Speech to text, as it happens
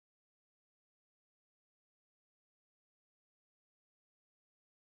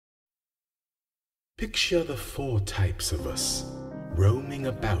Picture the four types of us, roaming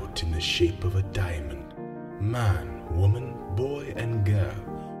about in the shape of a diamond, man, woman, boy, and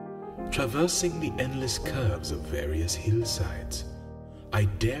girl, traversing the endless curves of various hillsides. I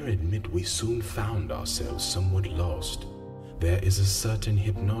dare admit we soon found ourselves somewhat lost. There is a certain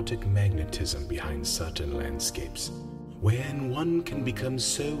hypnotic magnetism behind certain landscapes, wherein one can become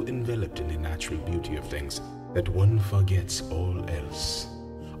so enveloped in the natural beauty of things that one forgets all else.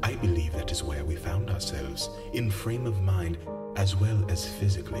 I believe that is where we found ourselves, in frame of mind as well as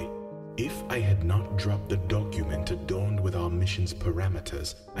physically. If I had not dropped the document adorned with our mission's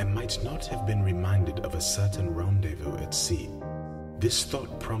parameters, I might not have been reminded of a certain rendezvous at sea. This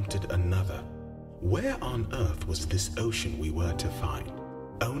thought prompted another. Where on earth was this ocean we were to find?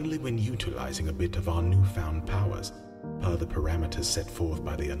 Only when utilizing a bit of our newfound powers, per the parameters set forth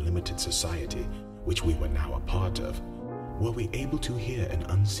by the Unlimited Society, which we were now a part of, were we able to hear an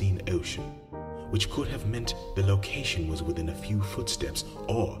unseen ocean, which could have meant the location was within a few footsteps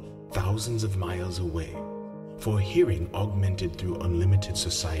or thousands of miles away. For hearing augmented through Unlimited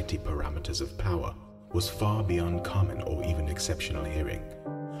Society parameters of power was far beyond common or even exceptional hearing.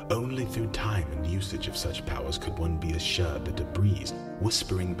 Only through time and usage of such powers could one be assured that a breeze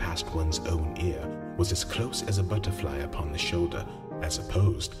whispering past one's own ear was as close as a butterfly upon the shoulder, as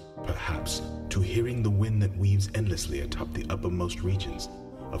opposed, perhaps, to hearing the wind that weaves endlessly atop the uppermost regions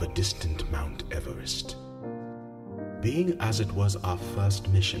of a distant Mount Everest. Being as it was our first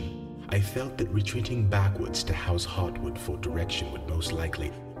mission, I felt that retreating backwards to House Hartwood for direction would most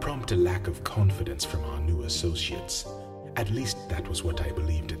likely prompt a lack of confidence from our new associates. At least that was what I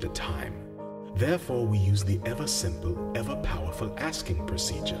believed at the time. Therefore, we used the ever-simple, ever-powerful asking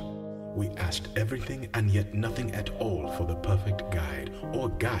procedure. We asked everything and yet nothing at all for the perfect guide or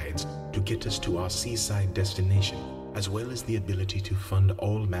guides to get us to our seaside destination, as well as the ability to fund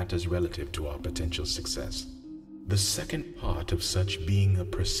all matters relative to our potential success. The second part of such being a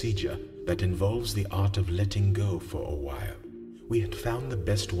procedure that involves the art of letting go for a while. We had found the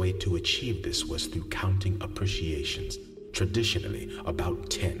best way to achieve this was through counting appreciations, traditionally about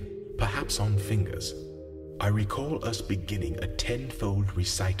 10, perhaps on fingers. I recall us beginning a 10-fold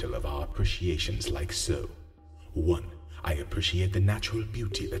recital of our appreciations like so. 1. I appreciate the natural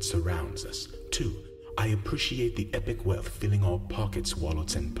beauty that surrounds us. 2. I appreciate the epic wealth filling our pockets,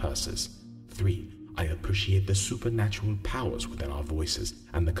 wallets, and purses. 3. I appreciate the supernatural powers within our voices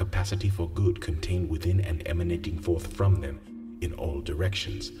and the capacity for good contained within and emanating forth from them in all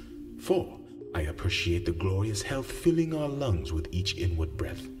directions. 4. I appreciate the glorious health filling our lungs with each inward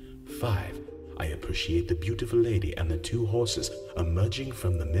breath. 5. I appreciate the beautiful lady and the two horses emerging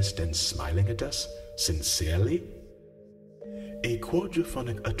from the mist and smiling at us, sincerely. A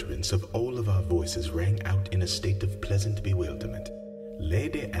quadraphonic utterance of all of our voices rang out in a state of pleasant bewilderment.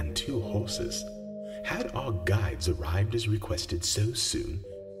 Lady and two horses. Had our guides arrived as requested so soon?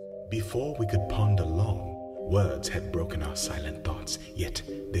 Before we could ponder long, words had broken our silent thoughts, yet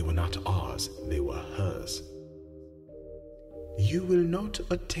they were not ours, they were hers. You will not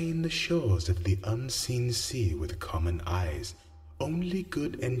attain the shores of the unseen sea with common eyes. Only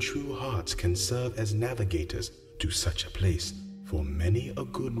good and true hearts can serve as navigators to such a place, for many a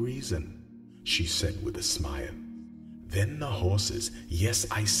good reason, she said with a smile. Then the horses, yes,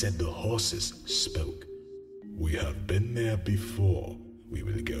 I said the horses, spoke. We have been there before. We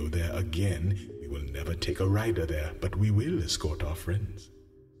will go there again. We will never take a rider there, but we will escort our friends.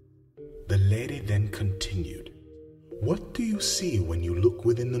 The lady then continued. What do you see when you look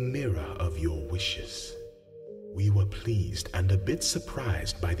within the mirror of your wishes? We were pleased and a bit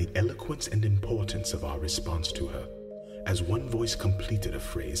surprised by the eloquence and importance of our response to her. As one voice completed a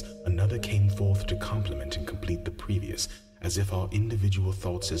phrase, another came forth to complement and complete the previous, as if our individual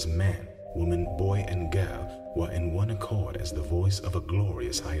thoughts as man, woman, boy, and girl were in one accord as the voice of a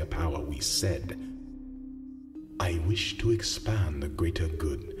glorious higher power. We said, I wish to expand the greater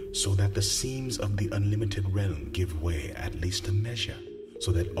good, so that the seams of the unlimited realm give way at least a measure,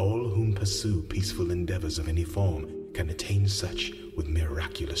 so that all whom pursue peaceful endeavors of any form can attain such with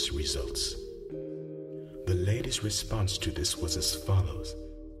miraculous results. The lady's response to this was as follows.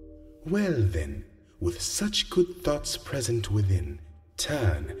 Well then, with such good thoughts present within,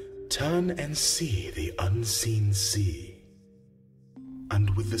 turn and see the unseen sea.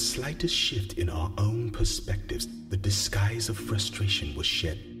 And with the slightest shift in our own perspectives, the disguise of frustration was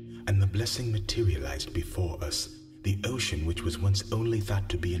shed, and the blessing materialized before us. The ocean, which was once only thought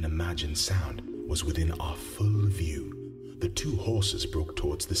to be an imagined sound, was within our full view. The two horses broke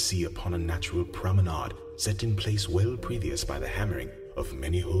towards the sea upon a natural promenade, set in place well previous by the hammering of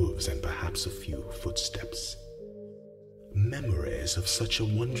many hooves and perhaps a few footsteps. Memories of such a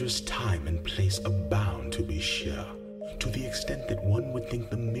wondrous time and place abound, to be sure, to the extent that one would think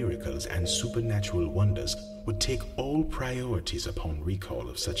the miracles and supernatural wonders would take all priorities upon recall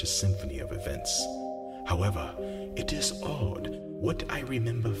of such a symphony of events. However, it is odd. What I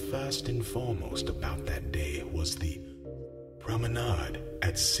remember first and foremost about that day was the promenade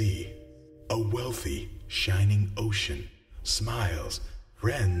at sea, a wealthy, shining ocean, smiles,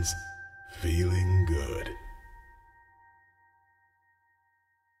 friends, feeling good.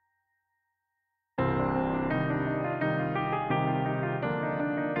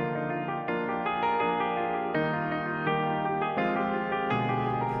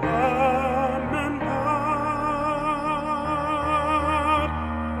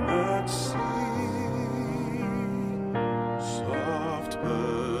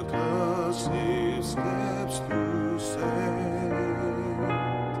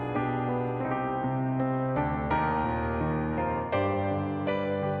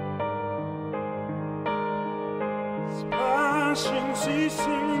 Splashing sea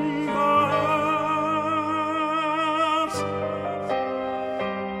cymbals,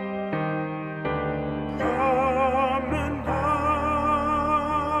 promenade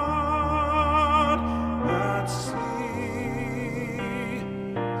at sea.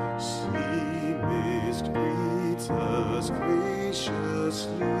 Sea mist greets us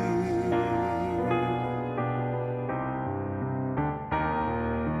graciously.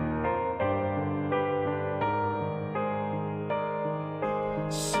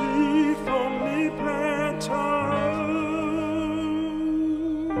 Sea foamy plateaus,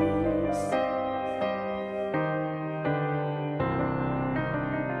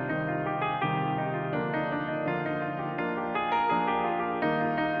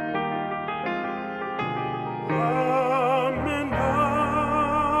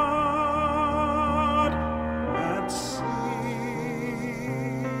 promenade at sea.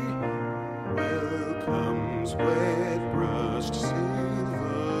 Welcomes wet-brushed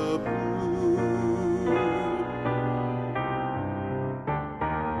silver blue.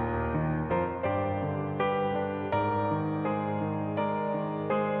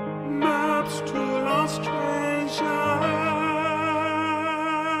 Maps to lost treasure.